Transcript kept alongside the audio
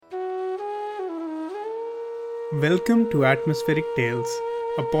Welcome to Atmospheric Tales,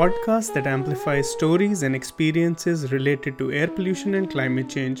 a podcast that amplifies stories and experiences related to air pollution and climate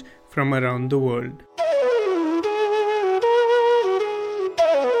change from around the world.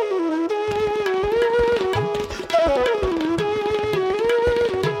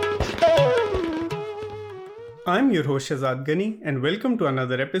 I'm your host Shazad Ghani, and welcome to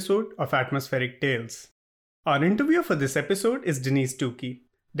another episode of Atmospheric Tales. Our interviewer for this episode is Denise Tukey.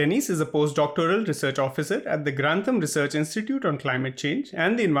 Denise is a postdoctoral research officer at the Grantham Research Institute on Climate Change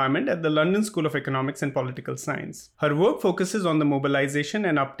and the Environment at the London School of Economics and Political Science. Her work focuses on the mobilization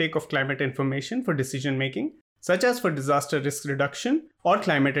and uptake of climate information for decision making, such as for disaster risk reduction or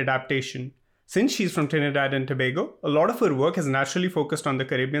climate adaptation. Since she's from Trinidad and Tobago, a lot of her work has naturally focused on the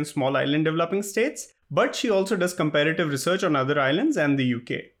Caribbean small island developing states, but she also does comparative research on other islands and the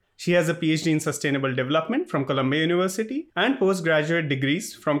UK. She has a PhD in Sustainable Development from Columbia University and postgraduate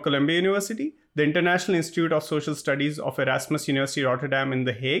degrees from Columbia University, the International Institute of Social Studies of Erasmus University Rotterdam in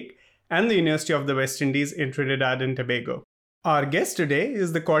The Hague, and the University of the West Indies in Trinidad and Tobago. Our guest today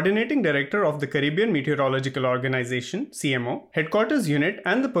is the Coordinating Director of the Caribbean Meteorological Organization, CMO, Headquarters Unit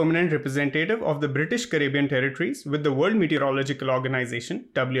and the Permanent Representative of the British Caribbean Territories with the World Meteorological Organization,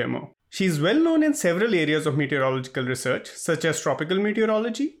 WMO. She is well known in several areas of meteorological research, such as tropical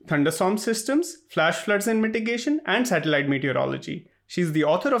meteorology, thunderstorm systems, flash floods and mitigation, and satellite meteorology. She is the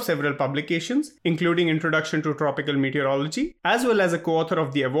author of several publications, including Introduction to Tropical Meteorology, as well as a co-author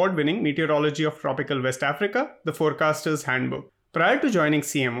of the award-winning Meteorology of Tropical West Africa, The Forecaster's Handbook. Prior to joining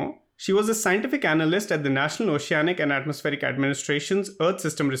CMO, she was a scientific analyst at the National Oceanic and Atmospheric Administration's Earth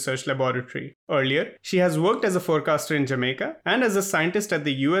System Research Laboratory. Earlier, she has worked as a forecaster in Jamaica and as a scientist at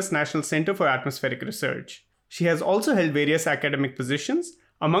the US National Center for Atmospheric Research. She has also held various academic positions,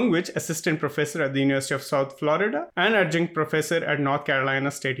 among which assistant professor at the University of South Florida and adjunct professor at North Carolina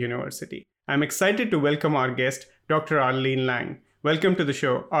State University. I'm excited to welcome our guest, Dr. Arlene Lang. Welcome to the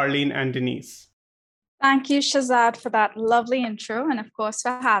show, Arlene and Denise. Thank you, Shazad, for that lovely intro and, of course, for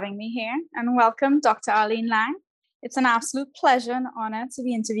having me here. And welcome, Dr. Arlene Lang. It's an absolute pleasure and honor to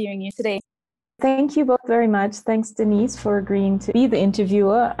be interviewing you today. Thank you both very much. Thanks, Denise, for agreeing to be the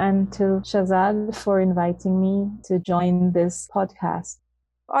interviewer, and to Shazad for inviting me to join this podcast.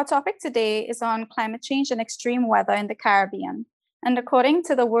 Our topic today is on climate change and extreme weather in the Caribbean. And according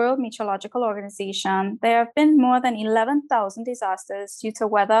to the World Meteorological Organization, there have been more than 11,000 disasters due to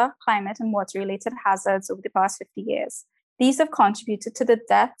weather, climate, and water-related hazards over the past 50 years. These have contributed to the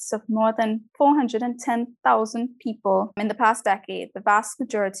deaths of more than 410,000 people in the past decade, the vast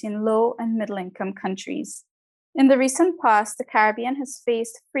majority in low and middle-income countries. In the recent past, the Caribbean has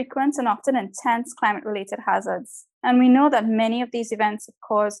faced frequent and often intense climate-related hazards. And we know that many of these events have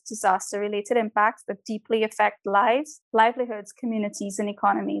caused disaster-related impacts that deeply affect lives, livelihoods, communities, and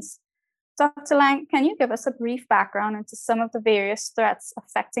economies. Dr. Lang, can you give us a brief background into some of the various threats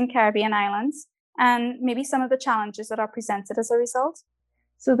affecting Caribbean islands and maybe some of the challenges that are presented as a result?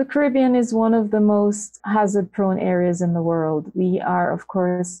 So the Caribbean is one of the most hazard-prone areas in the world. We are, of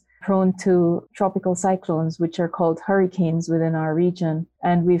course, prone to tropical cyclones, which are called hurricanes within our region.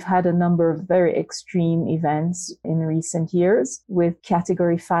 And we've had a number of very extreme events in recent years, with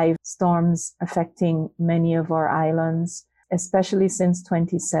Category 5 storms affecting many of our islands, especially since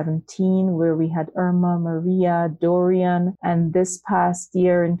 2017, where we had Irma, Maria, Dorian, and this past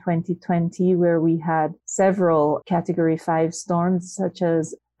year in 2020, where we had several Category 5 storms, such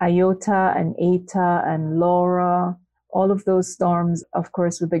as Iota and Eta and Laura. All of those storms, of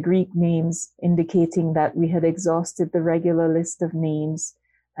course, with the Greek names, indicating that we had exhausted the regular list of names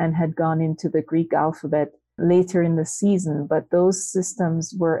and had gone into the Greek alphabet later in the season. But those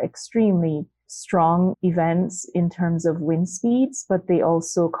systems were extremely strong events in terms of wind speeds, but they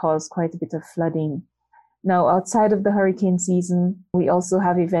also caused quite a bit of flooding. Now, outside of the hurricane season, we also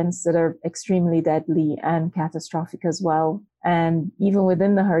have events that are extremely deadly and catastrophic as well. And even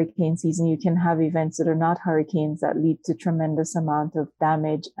within the hurricane season, you can have events that are not hurricanes that lead to tremendous amount of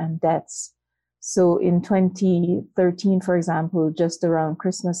damage and deaths. So in 2013, for example, just around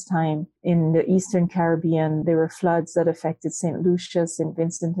Christmas time in the Eastern Caribbean, there were floods that affected St. Lucia, St.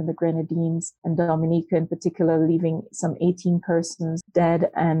 Vincent and the Grenadines, and Dominica in particular, leaving some 18 persons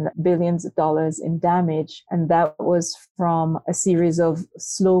dead and billions of dollars in damage. And that was from a series of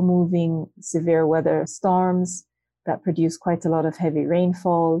slow-moving severe weather storms that produced quite a lot of heavy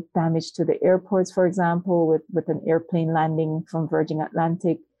rainfall, damage to the airports, for example, with an airplane landing from Virgin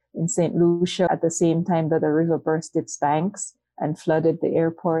Atlantic in St. Lucia at the same time that the river burst its banks and flooded the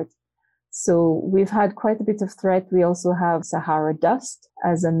airport. So we've had quite a bit of threat. We also have Sahara dust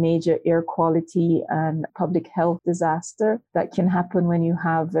as a major air quality and public health disaster that can happen when you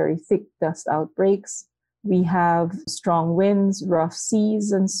have very thick dust outbreaks. We have strong winds, rough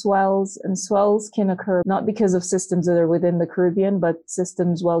seas, and swells. And swells can occur not because of systems that are within the Caribbean, but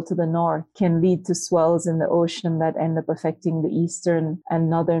systems well to the north can lead to swells in the ocean that end up affecting the eastern and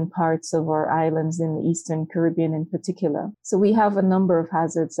northern parts of our islands in the Eastern Caribbean in particular. So we have a number of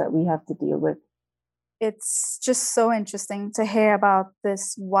hazards that we have to deal with. It's just so interesting to hear about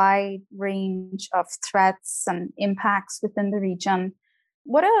this wide range of threats and impacts within the region.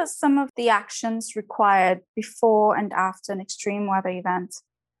 What are some of the actions required before and after an extreme weather event?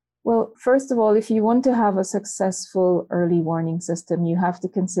 Well, first of all, if you want to have a successful early warning system, you have to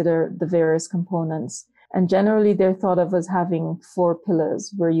consider the various components. And generally, they're thought of as having 4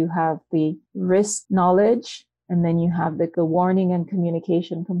 pillars, where you have the risk knowledge, and then you have the warning and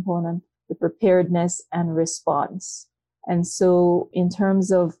communication component, the preparedness and response. And so in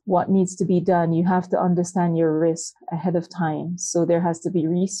terms of what needs to be done, you have to understand your risk ahead of time. So there has to be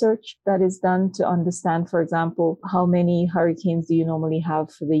research that is done to understand, for example, how many hurricanes do you normally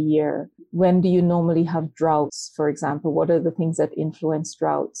have for the year? When do you normally have droughts, for example? What are the things that influence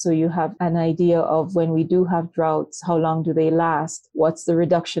drought? So you have an idea of when we do have droughts, how long do they last? What's the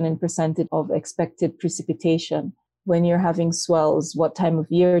reduction in percentage of expected precipitation? When you're having swells, what time of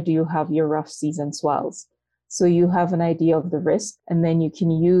year do you have your rough season swells? So you have an idea of the risk, and then you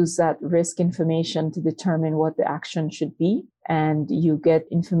can use that risk information to determine what the action should be. And you get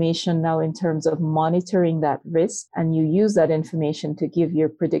information now in terms of monitoring that risk, and you use that information to give your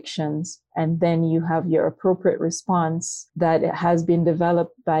predictions. And then you have your appropriate response that has been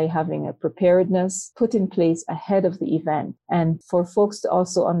developed by having a preparedness put in place ahead of the event. And for folks to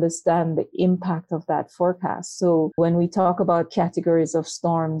also understand the impact of that forecast. So when we talk about categories of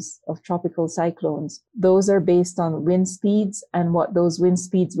storms, of tropical cyclones, those are based on wind speeds and what those wind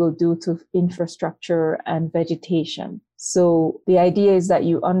speeds will do to infrastructure and vegetation. So the idea is that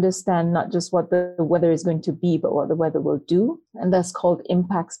you understand not just what the weather is going to be, but what the weather will do. And that's called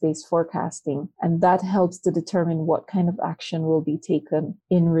impacts-based forecasting. And that helps to determine what kind of action will be taken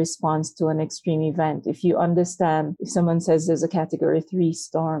in response to an extreme event. If you understand, if someone says there's a category 3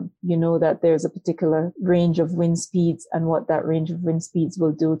 storm, you know that there's a particular range of wind speeds and what that range of wind speeds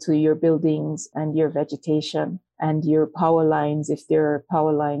will do to your buildings and your vegetation and your power lines, if there are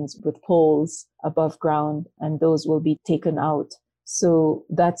power lines with poles above ground, and those will be taken out. So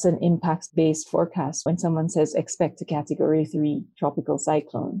that's an impacts-based forecast. When someone says expect a category 3 tropical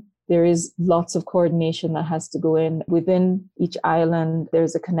cyclone, there is lots of coordination that has to go in. Within each island,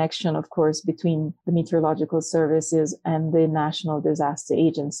 there's a connection, of course, between the meteorological services and the national disaster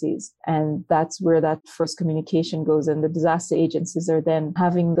agencies. And that's where that first communication goes. And the disaster agencies are then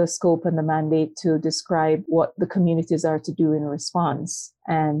having the scope and the mandate to describe what the communities are to do in response.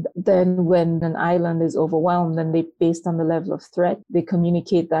 And then when an island is overwhelmed, then they, based on the level of threat, they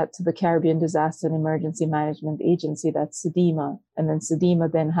communicate that to the Caribbean Disaster and Emergency Management Agency, that's SEDEMA. And then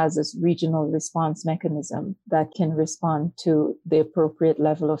SEDEMA then has this regional response mechanism that can respond to the appropriate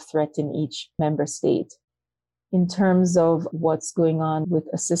level of threat in each member state. In terms of what's going on with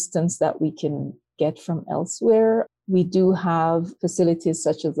assistance that we can get from elsewhere, we do have facilities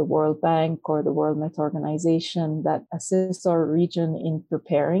such as the World Bank or the World Met Organization that assist our region in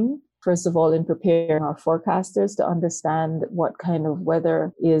preparing. First of all, in preparing our forecasters to understand what kind of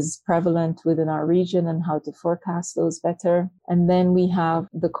weather is prevalent within our region and how to forecast those better. And then we have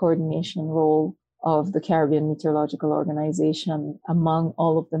the coordination role of the Caribbean Meteorological Organization among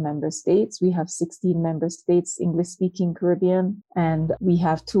all of the member states. We have 16 member states, English-speaking Caribbean, and we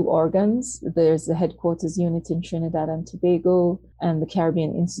have 2 organs. There's the headquarters unit in Trinidad and Tobago and the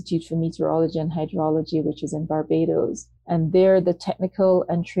Caribbean Institute for Meteorology and Hydrology, which is in Barbados. And they're the technical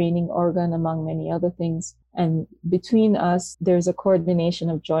and training organ, among many other things. And between us, there's a coordination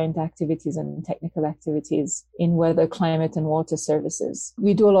of joint activities and technical activities in weather, climate, and water services.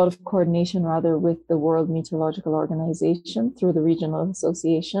 We do a lot of coordination rather with the World Meteorological Organization through the Regional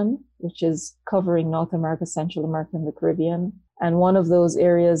Association, which is covering North America, Central America, and the Caribbean. And one of those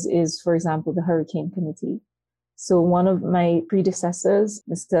areas is, for example, the Hurricane Committee. So one of my predecessors,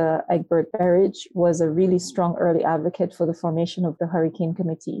 Mr. Egbert Berridge, was a really strong early advocate for the formation of the Hurricane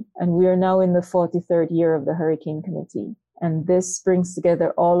Committee. And we are now in the 43rd year of the Hurricane Committee. And this brings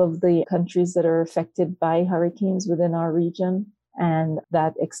together all of the countries that are affected by hurricanes within our region. And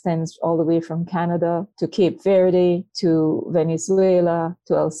that extends all the way from Canada to Cape Verde, to Venezuela,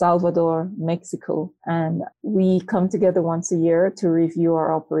 to El Salvador, Mexico. And we come together once a year to review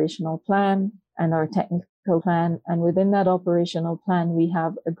our operational plan and our technical plan. And within that operational plan, we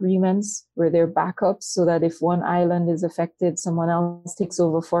have agreements where there are backups so that if one island is affected, someone else takes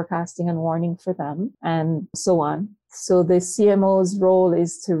over forecasting and warning for them, and so on. So the CMO's role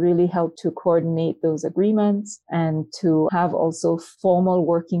is to really help to coordinate those agreements and to have also formal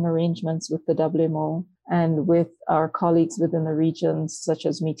working arrangements with the WMO and with our colleagues within the regions, such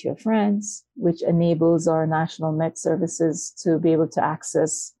as Meteor France, which enables our national Met services to be able to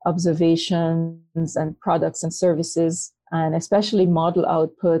access observations and products and services, and especially model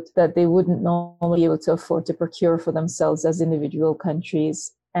output that they wouldn't normally be able to afford to procure for themselves as individual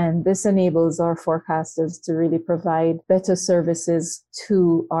countries. And this enables our forecasters to really provide better services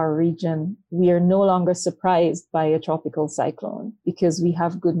to our region. We are no longer surprised by a tropical cyclone because we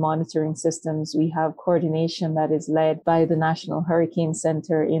have good monitoring systems. We have coordination that is led by the National Hurricane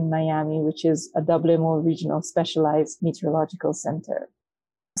Center in Miami, which is a WMO regional specialized meteorological center.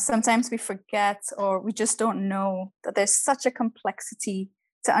 Sometimes we forget or we just don't know that there's such a complexity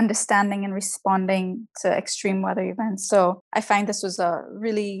to understanding and responding to extreme weather events. So I find this was a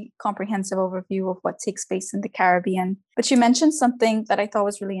really comprehensive overview of what takes place in the Caribbean. But you mentioned something that I thought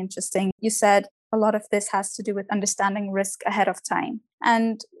was really interesting. You said a lot of this has to do with understanding risk ahead of time.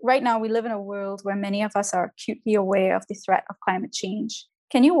 And right now we live in a world where many of us are acutely aware of the threat of climate change.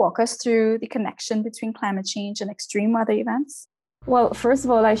 Can you walk us through the connection between climate change and extreme weather events? Well, first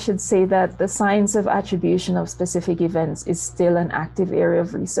of all, I should say that the science of attribution of specific events is still an active area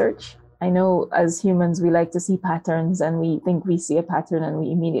of research. I know as humans, we like to see patterns and we think we see a pattern and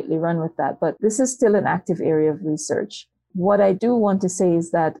we immediately run with that. But this is still an active area of research. What I do want to say is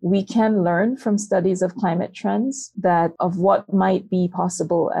that we can learn from studies of climate trends that of what might be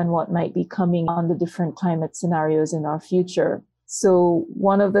possible and what might be coming on the different climate scenarios in our future. So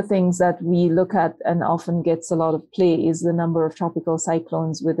one of the things that we look at and often gets a lot of play is the number of tropical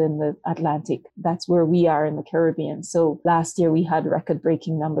cyclones within the Atlantic. That's where we are in the Caribbean. So last year we had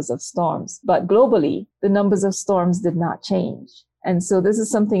record-breaking numbers of storms, but globally, the numbers of storms did not change. And so this is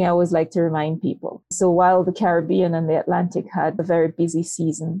something I always like to remind people. So while the Caribbean and the Atlantic had a very busy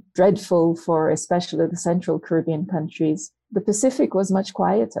season, dreadful for especially the central Caribbean countries, the Pacific was much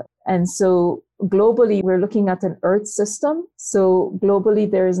quieter. And so globally, we're looking at an Earth system. So globally,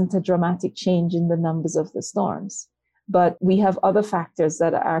 there isn't a dramatic change in the numbers of the storms. But we have other factors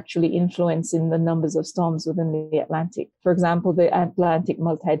that are actually influencing the numbers of storms within the Atlantic. For example, the Atlantic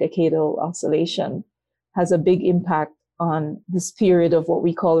multi-decadal oscillation has a big impact on this period of what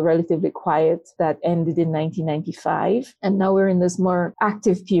we call relatively quiet that ended in 1995. And now we're in this more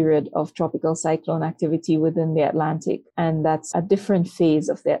active period of tropical cyclone activity within the Atlantic. And that's a different phase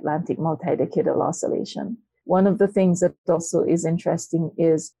of the Atlantic multi-decadal oscillation. One of the things that also is interesting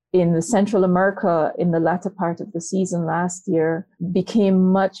is in the Central America, in the latter part of the season last year,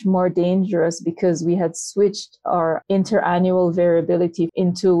 became much more dangerous because we had switched our interannual variability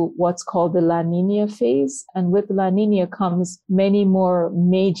into what's called the La Nina phase. And with La Nina comes many more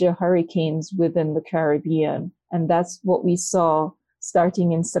major hurricanes within the Caribbean. And that's what we saw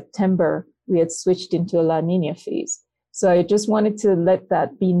starting in September. We had switched into a La Nina phase. So I just wanted to let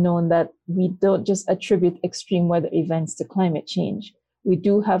that be known that we don't just attribute extreme weather events to climate change. We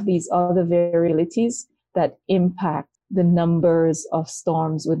do have these other variabilities that impact the numbers of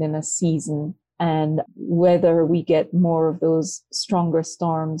storms within a season, and whether we get more of those stronger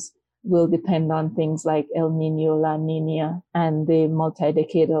storms will depend on things like El Nino, La Nina, and the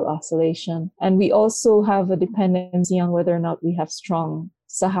multi-decadal oscillation. And we also have a dependency on whether or not we have strong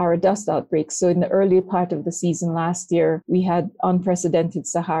Sahara dust outbreaks. So in the early part of the season last year, we had unprecedented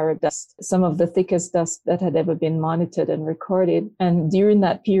Sahara dust, some of the thickest dust that had ever been monitored and recorded. And during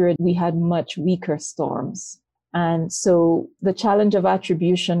that period, we had much weaker storms. And so the challenge of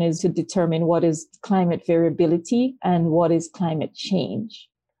attribution is to determine what is climate variability and what is climate change.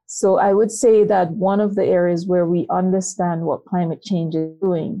 So I would say that one of the areas where we understand what climate change is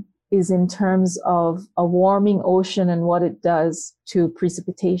doing is in terms of a warming ocean and what it does to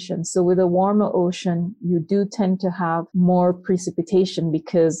precipitation. So with a warmer ocean, you do tend to have more precipitation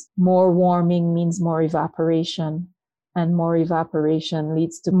because more warming means more evaporation, and more evaporation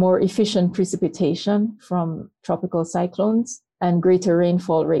leads to more efficient precipitation from tropical cyclones and greater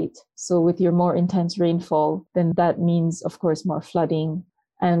rainfall rate. So with your more intense rainfall, then that means, of course, more flooding.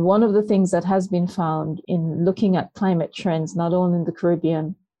 And one of the things that has been found in looking at climate trends, not only in the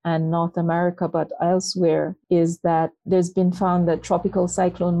Caribbean and North America, but elsewhere, is that there's been found that tropical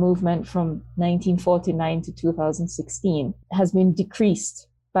cyclone movement from 1949 to 2016 has been decreased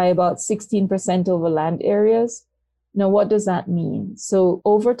by about 16% over land areas. Now, what does that mean? So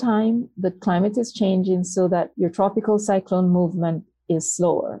over time, the climate is changing so that your tropical cyclone movement is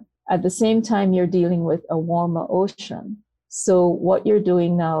slower. At the same time, you're dealing with a warmer ocean. So what you're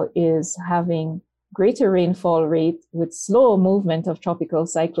doing now is having greater rainfall rate with slow movement of tropical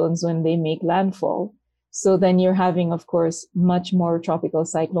cyclones when they make landfall. So then you're having, of course, much more tropical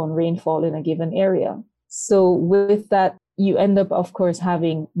cyclone rainfall in a given area. So with that, you end up, of course,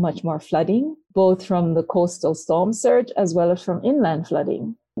 having much more flooding, both from the coastal storm surge as well as from inland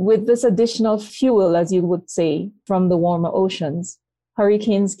flooding. With this additional fuel, as you would say, from the warmer oceans,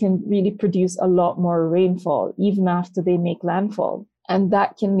 hurricanes can really produce a lot more rainfall even after they make landfall. And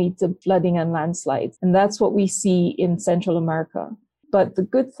that can lead to flooding and landslides. And that's what we see in Central America. But the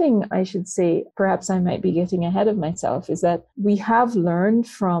good thing, I should say, perhaps I might be getting ahead of myself, is that we have learned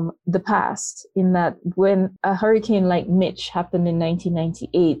from the past in that when a hurricane like Mitch happened in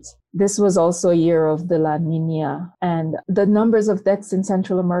 1998, this was also a year of the La Nina, and the numbers of deaths in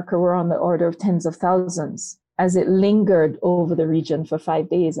Central America were on the order of tens of thousands as it lingered over the region for 5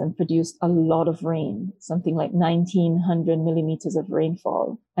 days and produced a lot of rain, something like 1,900 millimeters of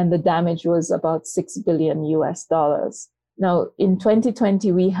rainfall. And the damage was about $6 billion US. Now, in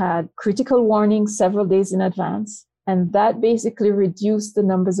 2020, we had critical warnings several days in advance, and that basically reduced the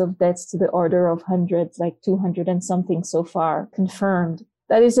numbers of deaths to the order of hundreds, like 200 and something so far confirmed.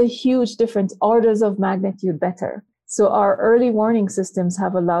 That is a huge difference, orders of magnitude better. So our early warning systems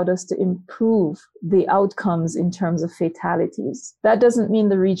have allowed us to improve the outcomes in terms of fatalities. That doesn't mean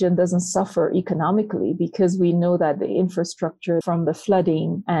the region doesn't suffer economically, because we know that the infrastructure from the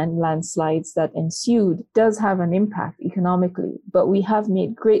flooding and landslides that ensued does have an impact economically. But we have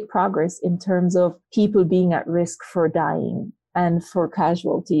made great progress in terms of people being at risk for dying and for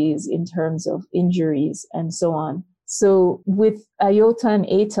casualties in terms of injuries and so on. So with Iota and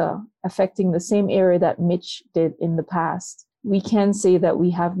Eta affecting the same area that Mitch did in the past, we can say that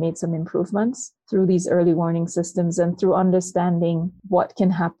we have made some improvements through these early warning systems and through understanding what can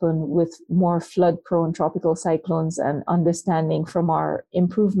happen with more flood-prone tropical cyclones, and understanding from our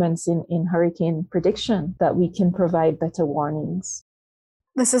improvements in hurricane prediction that we can provide better warnings.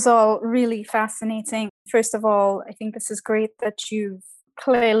 This is all really fascinating. First of all, I think this is great that you've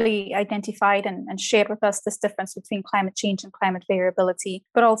clearly identified and shared with us this difference between climate change and climate variability,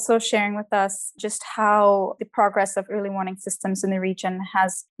 but also sharing with us just how the progress of early warning systems in the region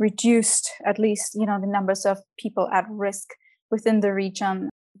has reduced at least, the numbers of people at risk within the region.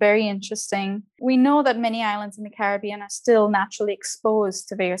 Very interesting. We know that many islands in the Caribbean are still naturally exposed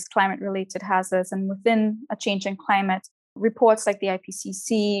to various climate-related hazards, and within a changing climate, reports like the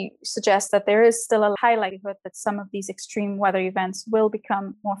IPCC suggest that there is still a high likelihood that some of these extreme weather events will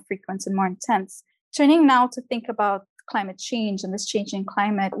become more frequent and more intense. Turning now to think about climate change and this changing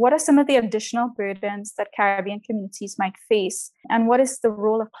climate, what are some of the additional burdens that Caribbean communities might face? And what is the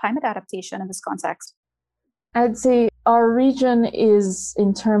role of climate adaptation in this context? I'd say our region is,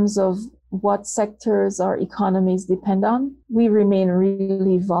 in terms of what sectors our economies depend on, we remain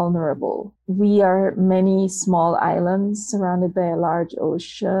really vulnerable. We are many small islands surrounded by a large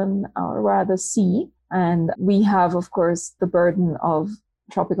ocean, or rather sea. And we have, of course, the burden of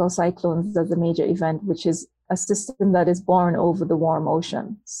tropical cyclones as a major event, which is a system that is born over the warm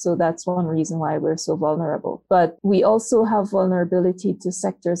ocean. So that's one reason why we're so vulnerable. But we also have vulnerability to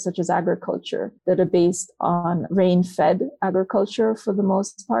sectors such as agriculture that are based on rain-fed agriculture for the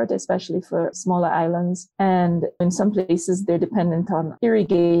most part, especially for smaller islands. And in some places, they're dependent on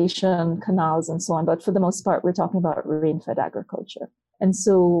irrigation, canals, and so on. But for the most part, we're talking about rain-fed agriculture. And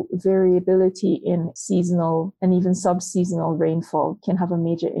so variability in seasonal and even sub-seasonal rainfall can have a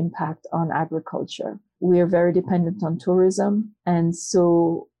major impact on agriculture. We are very dependent on tourism. And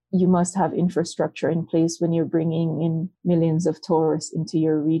so you must have infrastructure in place when you're bringing in millions of tourists into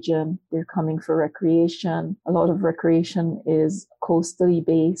your region. They're coming for recreation. A lot of recreation is coastally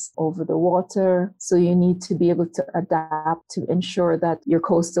based over the water. So you need to be able to adapt to ensure that your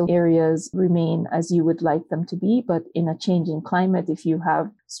coastal areas remain as you would like them to be. But in a changing climate, if you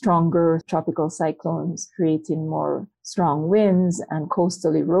have stronger tropical cyclones creating more strong winds and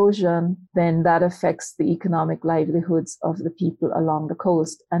coastal erosion, then that affects the economic livelihoods of the people along the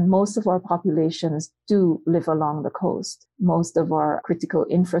coast. And most of our populations do live along the coast. Most of our critical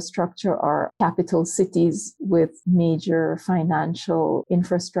infrastructure are capital cities with major financial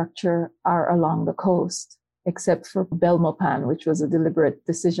infrastructure are along the coast, except for Belmopan, which was a deliberate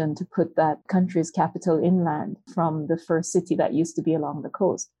decision to put that country's capital inland from the first city that used to be along the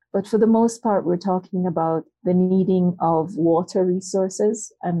coast. But for the most part, we're talking about the needing of water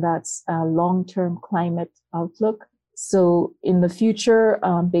resources, and that's a long-term climate outlook. So in the future,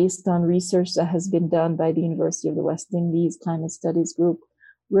 based on research that has been done by the University of the West Indies Climate Studies Group,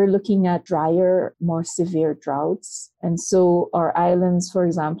 we're looking at drier, more severe droughts. And so our islands, for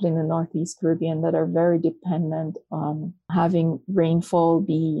example, in the Northeast Caribbean that are very dependent on having rainfall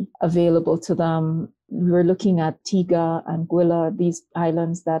be available to them we're looking at Tiga and Gwila, these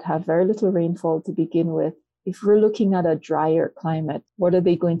islands that have very little rainfall to begin with. If we're looking at a drier climate, what are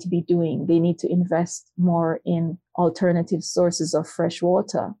they going to be doing? They need to invest more in alternative sources of fresh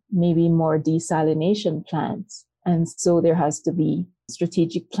water, maybe more desalination plants. And so there has to be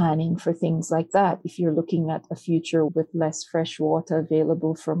strategic planning for things like that. If you're looking at a future with less fresh water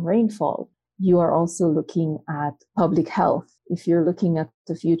available from rainfall, you are also looking at public health. If you're looking at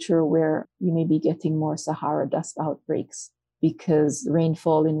the future where you may be getting more Sahara dust outbreaks because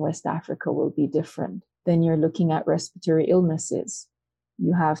rainfall in West Africa will be different, then you're looking at respiratory illnesses.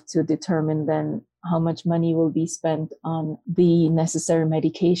 You have to determine then how much money will be spent on the necessary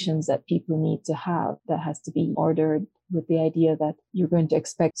medications that people need to have. That has to be ordered with the idea that you're going to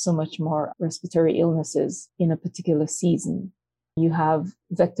expect so much more respiratory illnesses in a particular season. You have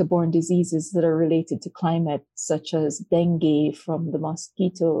vector-borne diseases that are related to climate, such as dengue from the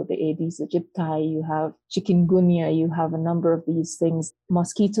mosquito, the Aedes aegypti. You have chikungunya. You have a number of these things.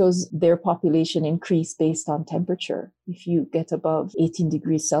 Mosquitoes, their population increase based on temperature. If you get above 18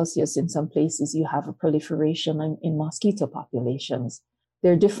 degrees Celsius in some places, you have a proliferation in mosquito populations.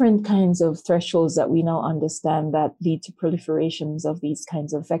 There are different kinds of thresholds that we now understand that lead to proliferations of these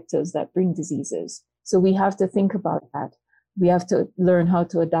kinds of vectors that bring diseases. So we have to think about that. We have to learn how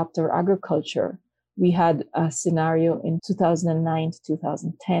to adapt our agriculture. We had a scenario in 2009 to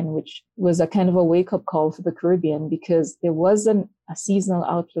 2010, which was a kind of a wake-up call for the Caribbean because there wasn't a seasonal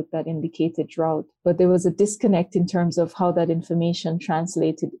outlook that indicated drought, but there was a disconnect in terms of how that information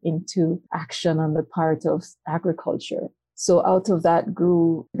translated into action on the part of agriculture. So out of that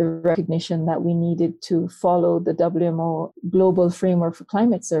grew the recognition that we needed to follow the WMO Global Framework for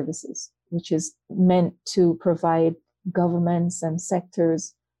Climate Services, which is meant to provide governments and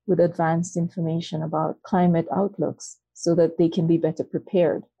sectors with advanced information about climate outlooks so that they can be better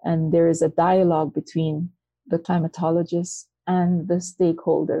prepared. And there is a dialogue between the climatologists and the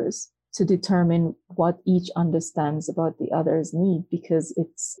stakeholders to determine what each understands about the other's need, because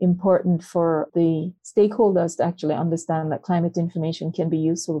it's important for the stakeholders to actually understand that climate information can be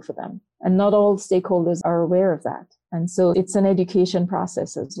useful for them. And not all stakeholders are aware of that. And so it's an education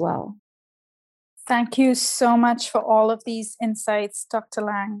process as well. Thank you so much for all of these insights, Dr.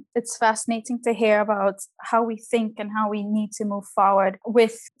 Lang. It's fascinating to hear about how we think and how we need to move forward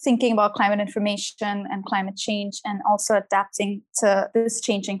with thinking about climate information and climate change, and also adapting to this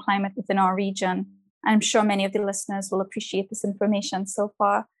changing climate within our region. I'm sure many of the listeners will appreciate this information so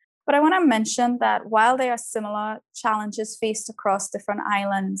far. But I want to mention that while there are similar challenges faced across different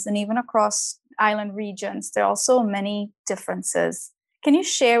islands and even across island regions, there are also many differences. Can you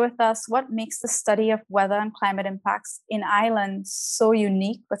share with us what makes the study of weather and climate impacts in islands so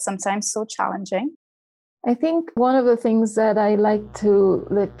unique, but sometimes so challenging? I think one of the things that I like to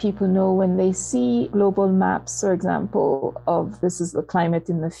let people know when they see global maps, for example, of this is the climate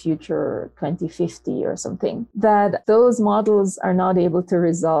in the future, 2050 or something, that those models are not able to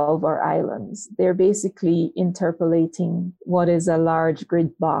resolve our islands. They're basically interpolating what is a large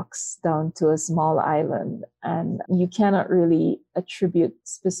grid box down to a small island. And you cannot really attribute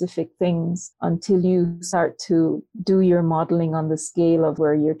specific things until you start to do your modeling on the scale of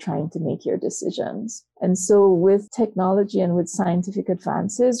where you're trying to make your decisions. And so with technology and with scientific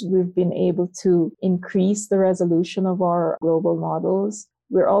advances, we've been able to increase the resolution of our global models.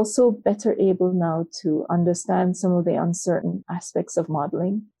 We're also better able now to understand some of the uncertain aspects of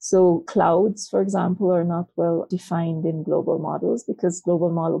modeling. So clouds, for example, are not well defined in global models because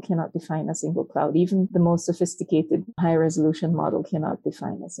global model cannot define a single cloud. Even the most sophisticated high resolution model cannot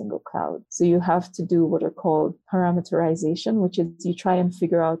define a single cloud. So you have to do what are called parameterization, which is you try and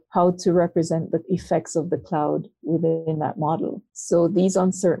figure out how to represent the effects of the cloud within that model. So these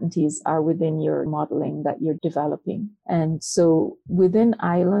uncertainties are within your modeling that you're developing. And so within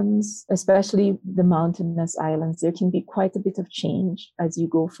islands, especially the mountainous islands, there can be quite a bit of change as you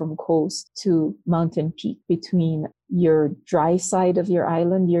go from coast to mountain peak between your dry side of your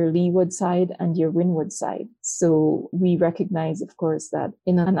island, your leeward side, and your windward side. So we recognize, of course, that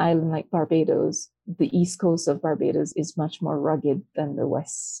in an island like Barbados, the east coast of Barbados is much more rugged than the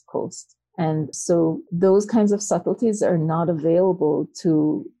west coast. And so those kinds of subtleties are not available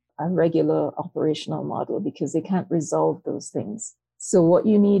to a regular operational model because they can't resolve those things. So what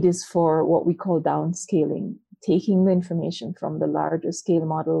you need is for what we call downscaling, taking the information from the larger scale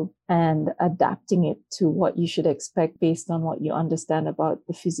model and adapting it to what you should expect based on what you understand about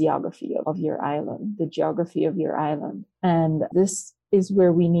the physiography of your island, the geography of your island. And this is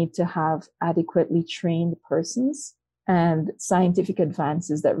where we need to have adequately trained persons and scientific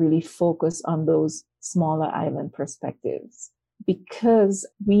advances that really focus on those smaller island perspectives. because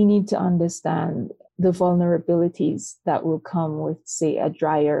we need to understand the vulnerabilities that will come with, say, a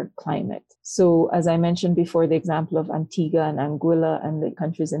drier climate. So as I mentioned before, the example of Antigua and Anguilla and the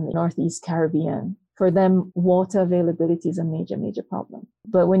countries in the Northeast Caribbean, for them, water availability is a major, major problem.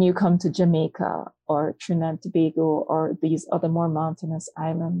 But when you come to Jamaica or Trinidad and Tobago or these other more mountainous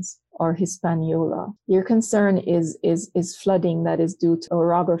islands or Hispaniola, your concern is flooding that is due to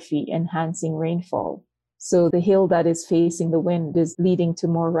orography enhancing rainfall. So the hill that is facing the wind is leading to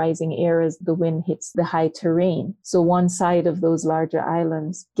more rising air as the wind hits the high terrain. So one side of those larger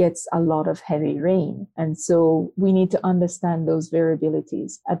islands gets a lot of heavy rain. And so we need to understand those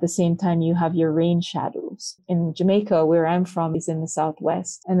variabilities. At the same time, you have your rain shadows. In Jamaica, where I'm from, is in the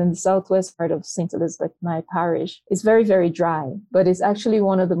southwest. And in the southwest part of St. Elizabeth, my parish, it's very, very dry, but it's actually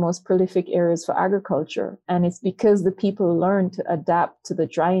one of the most prolific areas for agriculture. And it's because the people learn to adapt to the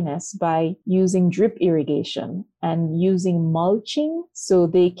dryness by using drip irrigation and using mulching. So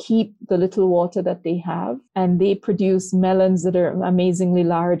they keep the little water that they have and they produce melons that are amazingly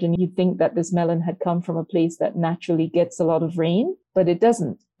large. And you'd think that this melon had come from a place that naturally gets a lot of rain, but it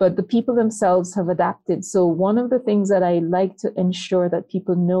doesn't. But the people themselves have adapted. So one of the things that I like to ensure that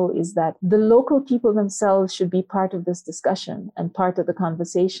people know is that the local people themselves should be part of this discussion and part of the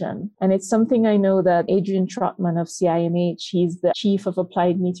conversation. And it's something I know that Adrian Trotman of CIMH, he's the chief of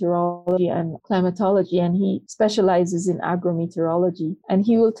applied meteorology and climatology, and he specializes in agrometeorology. And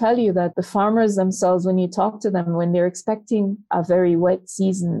he will tell you that the farmers themselves, when you talk to them, when they're expecting a very wet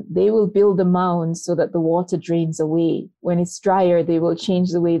season, they will build a mound so that the water drains away. When it's drier, they will change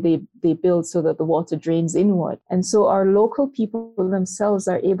the way they build so that the water drains inward. And so our local people themselves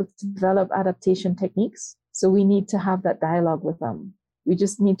are able to develop adaptation techniques. So we need to have that dialogue with them. We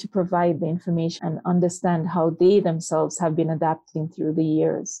just need to provide the information and understand how they themselves have been adapting through the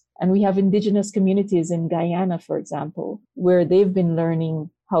years. And we have indigenous communities in Guyana, for example, where they've been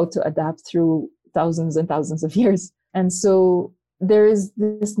learning how to adapt through thousands and thousands of years. And so there is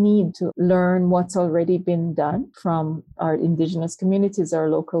this need to learn what's already been done from our indigenous communities, our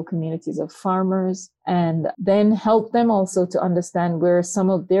local communities of farmers, and then help them also to understand where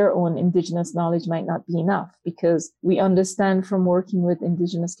some of their own indigenous knowledge might not be enough, because we understand from working with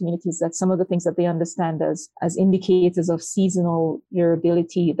indigenous communities that some of the things that they understand as indicators of seasonal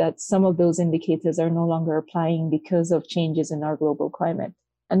variability, that some of those indicators are no longer applying because of changes in our global climate.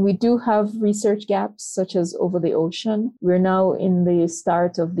 And we do have research gaps, such as over the ocean. We're now in the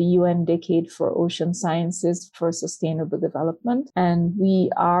start of the UN Decade for Ocean Sciences for Sustainable Development. And we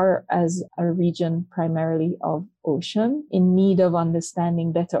are, as a region primarily of ocean, in need of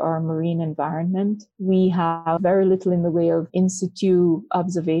understanding better our marine environment. We have very little in the way of in situ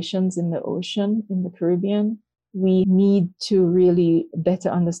observations in the ocean, in the Caribbean. We need to really better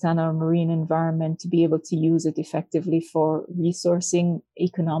understand our marine environment to be able to use it effectively for resourcing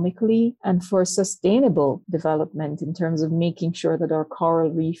economically and for sustainable development in terms of making sure that our coral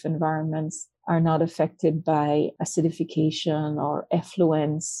reef environments are not affected by acidification or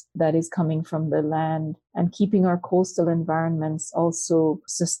effluence that is coming from the land, and keeping our coastal environments also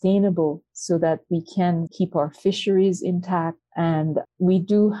sustainable so that we can keep our fisheries intact. And we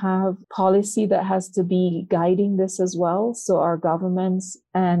do have policy that has to be guiding this as well. So our governments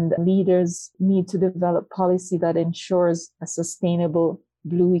and leaders need to develop policy that ensures a sustainable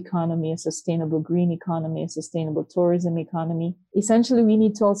blue economy, a sustainable green economy, a sustainable tourism economy. Essentially, we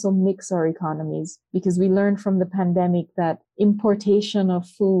need to also mix our economies, because we learned from the pandemic that importation of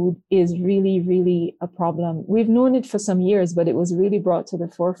food is really, really a problem. We've known it for some years, but it was really brought to the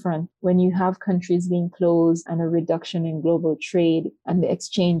forefront when you have countries being closed and a reduction in global trade and the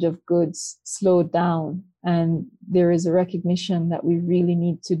exchange of goods slowed down. And there is a recognition that we really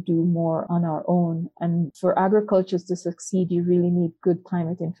need to do more on our own. And for agriculture to succeed, you really need good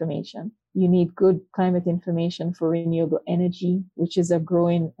climate information. You need good climate information for renewable energy, which is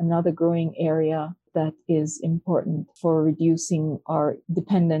another growing area that is important for reducing our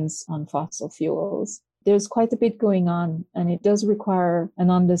dependence on fossil fuels. There's quite a bit going on, and it does require an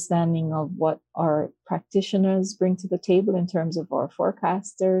understanding of what our practitioners bring to the table in terms of our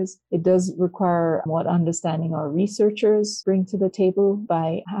forecasters. It does require what understanding our researchers bring to the table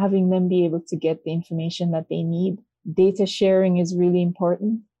by having them be able to get the information that they need. Data sharing is really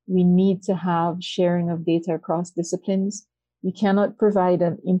important. We need to have sharing of data across disciplines. You cannot provide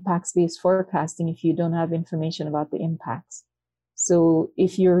an impacts-based forecasting if you don't have information about the impacts. So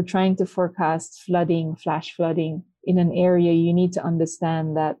if you're trying to forecast flooding, flash flooding in an area, you need to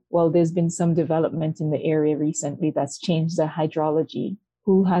understand that, well, there's been some development in the area recently that's changed the hydrology.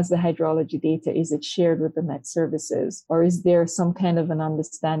 who has the hydrology data? Is it shared with the Met Services? Or is there some kind of an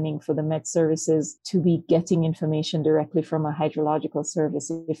understanding for the Met Services to be getting information directly from a hydrological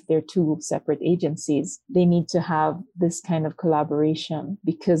service? If they're two separate agencies, they need to have this kind of collaboration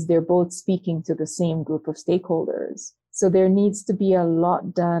because they're both speaking to the same group of stakeholders. So there needs to be a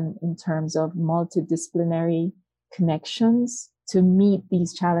lot done in terms of multidisciplinary connections to meet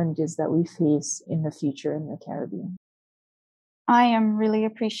these challenges that we face in the future in the Caribbean. I am really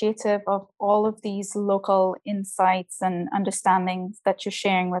appreciative of all of these local insights and understandings that you're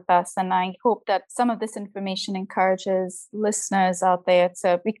sharing with us. And I hope that some of this information encourages listeners out there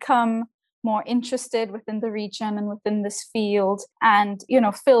to become more interested within the region and within this field and,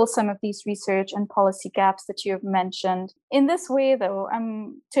 fill some of these research and policy gaps that you have mentioned. In this way, though,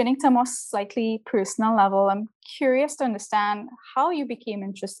 I'm turning to a more slightly personal level. I'm curious to understand how you became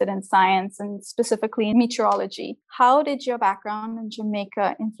interested in science and specifically in meteorology. How did your background in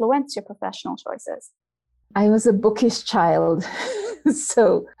Jamaica influence your professional choices? I was a bookish child.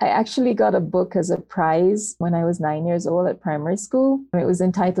 So I actually got a book as a prize when I was 9 years old at primary school. It was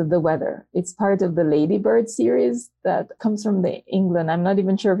entitled The Weather. It's part of the Ladybird series that comes from England. I'm not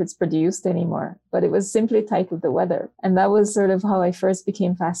even sure if it's produced anymore, but it was simply titled The Weather. And that was sort of how I first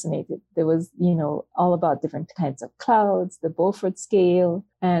became fascinated. There was, all about different kinds of clouds, the Beaufort scale,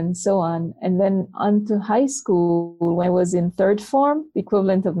 and so on. And then on to high school, when I was in third form, the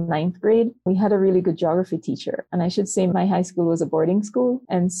equivalent of ninth grade, we had a really good geography teacher. And I should say my high school was a boarding school.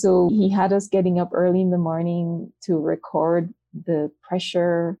 And so he had us getting up early in the morning to record the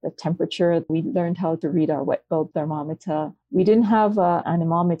pressure, the temperature. We learned how to read our wet bulb thermometer. We didn't have an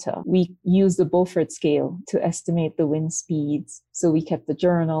anemometer. We used the Beaufort scale to estimate the wind speeds. So we kept the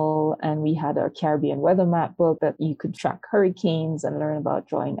journal and we had our Caribbean weather map book that you could track hurricanes and learn about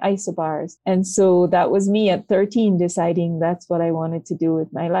drawing isobars. And so that was me at 13 deciding that's what I wanted to do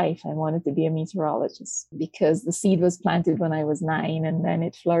with my life. I wanted to be a meteorologist because the seed was planted when I was 9 and then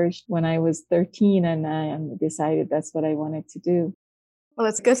it flourished when I was 13 and I decided that's what I wanted to do. Well,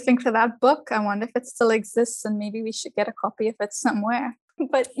 it's a good thing for that book. I wonder if it still exists and maybe we should get a copy of it somewhere.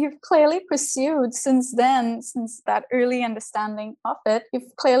 But you've clearly pursued since then, since that early understanding of it,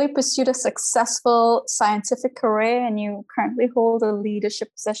 you've clearly pursued a successful scientific career and you currently hold a leadership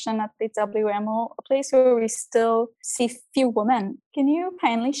position at the WMO, a place where we still see few women. Can you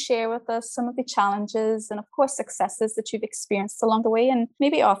kindly share with us some of the challenges and, of course, successes that you've experienced along the way and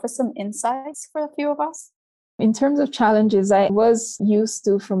maybe offer some insights for a few of us? In terms of challenges, I was used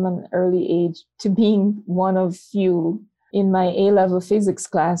to, from an early age, to being one of few. In my A-level physics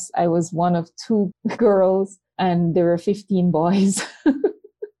class, I was one of 2 girls and there were 15 boys.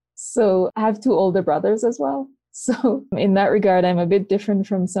 So I have 2 older brothers as well. So in that regard, I'm a bit different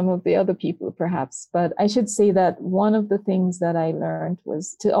from some of the other people, perhaps. But I should say that one of the things that I learned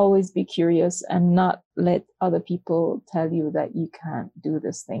was to always be curious and not let other people tell you that you can't do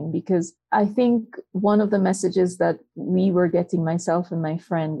this thing. Because I think one of the messages that we were getting, myself and my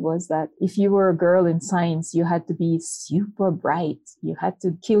friend, was that if you were a girl in science, you had to be super bright. You had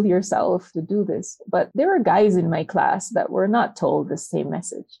to kill yourself to do this. But there were guys in my class that were not told the same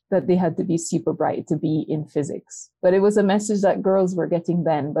message, that they had to be super bright to be in physics. But it was a message that girls were getting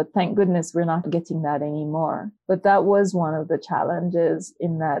then. But thank goodness we're not getting that anymore. But that was one of the challenges,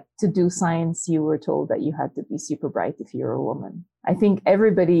 in that to do science, you were told that you had to be super bright if you're a woman. I think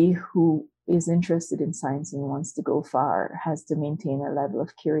everybody who is interested in science and wants to go far has to maintain a level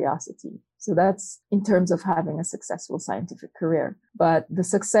of curiosity. So that's in terms of having a successful scientific career. But the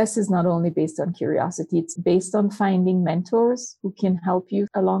success is not only based on curiosity, it's based on finding mentors who can help you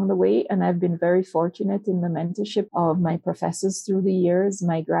along the way. And I've been very fortunate in the mentorship of my professors through the years.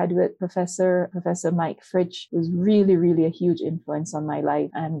 My graduate professor, Professor Mike Fritsch, was really, really a huge influence on my life.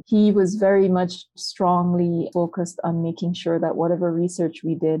 And he was very much strongly focused on making sure that whatever research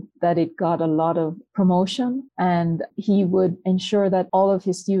we did, that it got a lot of promotion. And he would ensure that all of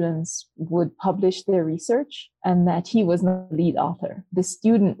his students would publish their research and that he was not the lead author. The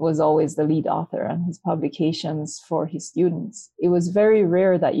student was always the lead author on his publications for his students. It was very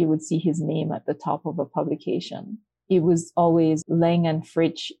rare that you would see his name at the top of a publication. It was always Lang and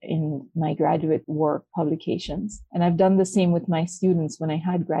Fritsch in my graduate work publications. And I've done the same with my students. When I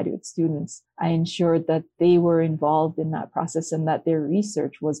had graduate students, I ensured that they were involved in that process and that their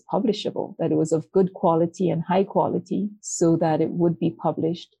research was publishable, that it was of good quality and high quality so that it would be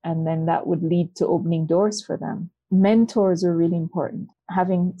published. And then that would lead to opening doors for them. Mentors are really important.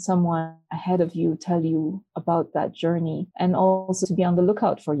 Having someone ahead of you tell you about that journey and also to be on the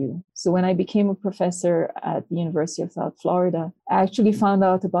lookout for you. So when I became a professor at the University of South Florida, I actually found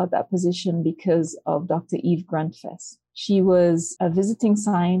out about that position because of Dr. Eve Grundfest. She was a visiting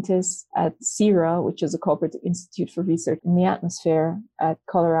scientist at CIRA, which is a Corporate Institute for Research in the Atmosphere at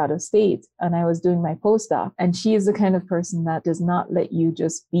Colorado State. And I was doing my postdoc. And she is the kind of person that does not let you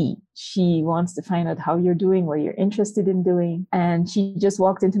just be. She wants to find out how you're doing, what you're interested in doing. And she just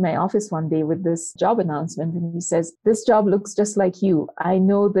walked into my office one day with this job announcement. And he says, "This job looks just like you. I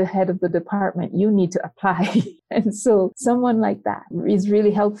know the head of the department. You need to apply." And so someone like that is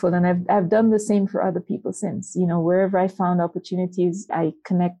really helpful. And I've done the same for other people since. Wherever I found opportunities, I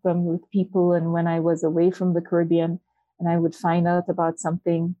connect them with people. And when I was away from the Caribbean and I would find out about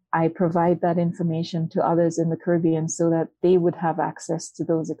something, I provide that information to others in the Caribbean so that they would have access to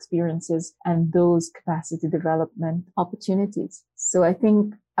those experiences and those capacity development opportunities. So I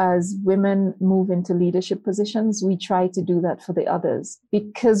think as women move into leadership positions, we try to do that for the others,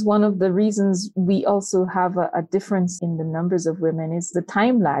 because one of the reasons we also have a difference in the numbers of women is the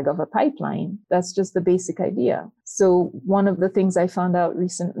time lag of a pipeline. That's just the basic idea. So one of the things I found out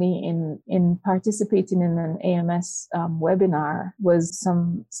recently in participating in an AMS webinar was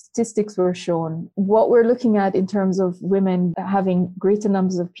some statistics were shown. What we're looking at in terms of women having greater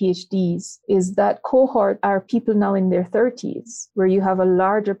numbers of PhDs is that cohort are people now in their 30s, where you have a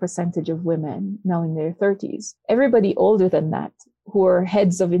larger percentage of women now in their 30s. Everybody older than that, who are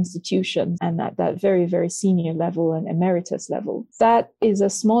heads of institutions and at that very, very senior level and emeritus level, that is a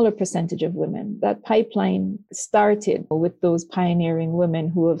smaller percentage of women. That pipeline started with those pioneering women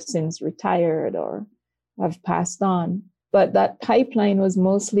who have since retired or have passed on. But that pipeline was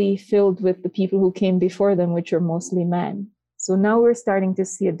mostly filled with the people who came before them, which are mostly men. So now we're starting to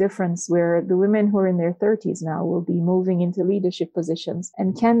see a difference where the women who are in their 30s now will be moving into leadership positions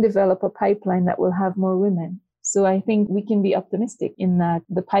and can develop a pipeline that will have more women. So I think we can be optimistic in that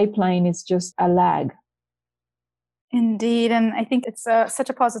the pipeline is just a lag. Indeed. And I think it's such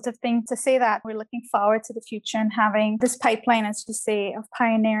a positive thing to say that we're looking forward to the future and having this pipeline, as you say, of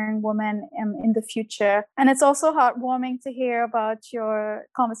pioneering women in the future. And it's also heartwarming to hear about your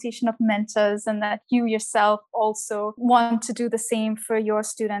conversation of mentors and that you yourself also want to do the same for your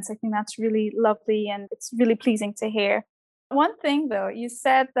students. I think that's really lovely and it's really pleasing to hear. One thing, though, you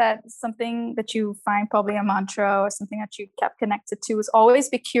said that something that you find probably a mantra or something that you kept connected to is always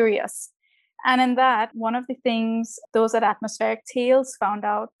be curious. And in that, one of the things those at Atmospheric Tales found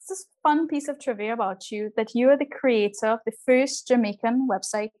out, this fun piece of trivia about you, that you are the creator of the first Jamaican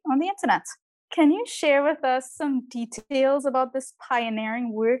website on the internet. Can you share with us some details about this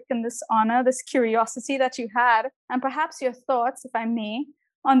pioneering work and this honor, this curiosity that you had, and perhaps your thoughts, if I may,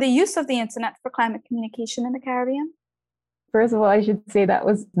 on the use of the internet for climate communication in the Caribbean? First of all, I should say that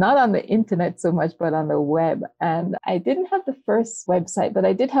was not on the internet so much, but on the web. And I didn't have the first website, but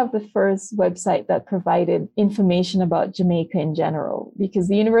I did have the first website that provided information about Jamaica in general, because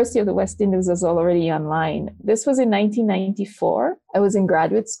the University of the West Indies was already online. This was in 1994. I was in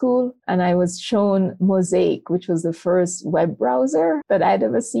graduate school and I was shown Mosaic, which was the first web browser that I'd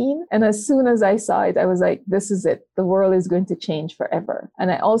ever seen. And as soon as I saw it, I was like, this is it. The world is going to change forever. And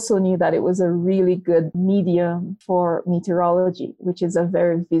I also knew that it was a really good medium for meteorology, which is a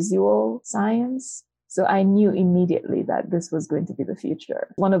very visual science. So I knew immediately that this was going to be the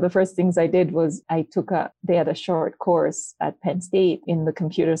future. One of the first things I did was they had a short course at Penn State in the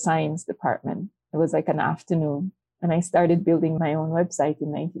computer science department. It was like an afternoon. And I started building my own website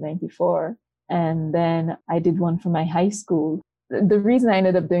in 1994. And then I did one for my high school. The reason I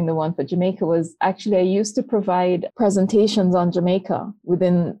ended up doing the one for Jamaica was actually I used to provide presentations on Jamaica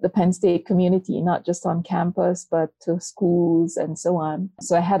within the Penn State community, not just on campus, but to schools and so on.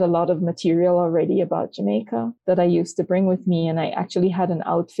 So I had a lot of material already about Jamaica that I used to bring with me. And I actually had an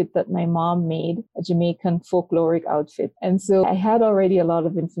outfit that my mom made, a Jamaican folkloric outfit. And so I had already a lot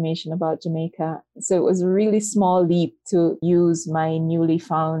of information about Jamaica. So it was a really small leap to use my newly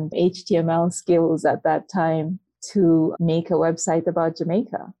found HTML skills at that time to make a website about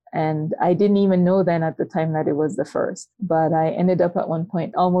Jamaica. And I didn't even know then at the time that it was the first. But I ended up at one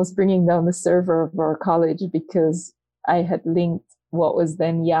point almost bringing down the server of our college because I had linked what was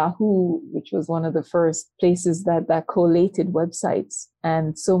then Yahoo, which was one of the first places that collated websites.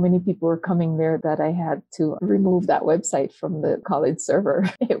 And so many people were coming there that I had to remove that website from the college server.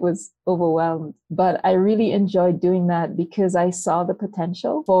 It was overwhelmed. But I really enjoyed doing that because I saw the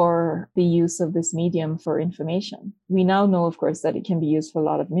potential for the use of this medium for information. We now know, of course, that it can be used for a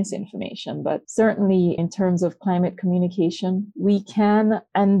lot of misinformation, but certainly in terms of climate communication, we can,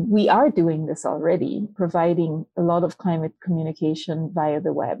 and we are doing this already, providing a lot of climate communication via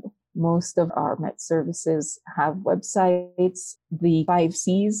the web. Most of our Met services have websites. The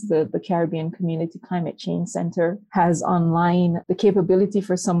 5Cs, the Caribbean Community Climate Change Center, has online the capability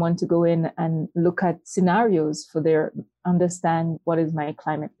for someone to go in and look at scenarios for their understand what is my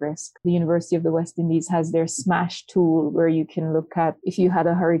climate risk. The University of the West Indies has their SMASH tool where you can look at if you had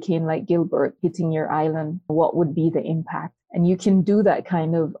a hurricane like Gilbert hitting your island, what would be the impact? And you can do that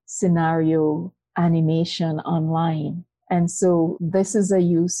kind of scenario animation online. And so this is a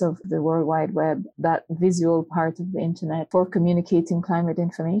use of the World Wide Web, that visual part of the internet, for communicating climate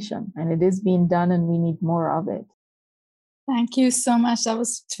information. And it is being done and we need more of it. Thank you so much. That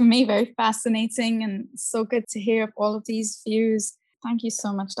was, for me, very fascinating and so good to hear all of these views. Thank you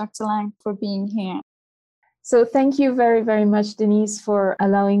so much, Dr. Lang, for being here. So thank you very, very much, Denise, for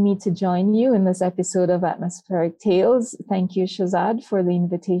allowing me to join you in this episode of Atmospheric Tales. Thank you, Shazad, for the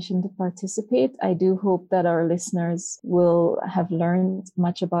invitation to participate. I do hope that our listeners will have learned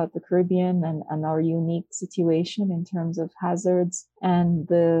much about the Caribbean and our unique situation in terms of hazards and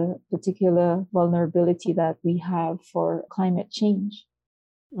the particular vulnerability that we have for climate change.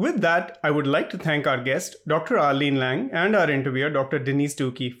 With that, I would like to thank our guest, Dr. Arlene Lang, and our interviewer, Dr. Denise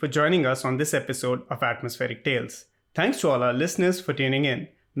Tukey, for joining us on this episode of Atmospheric Tales. Thanks to all our listeners for tuning in.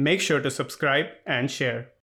 Make sure to subscribe and share.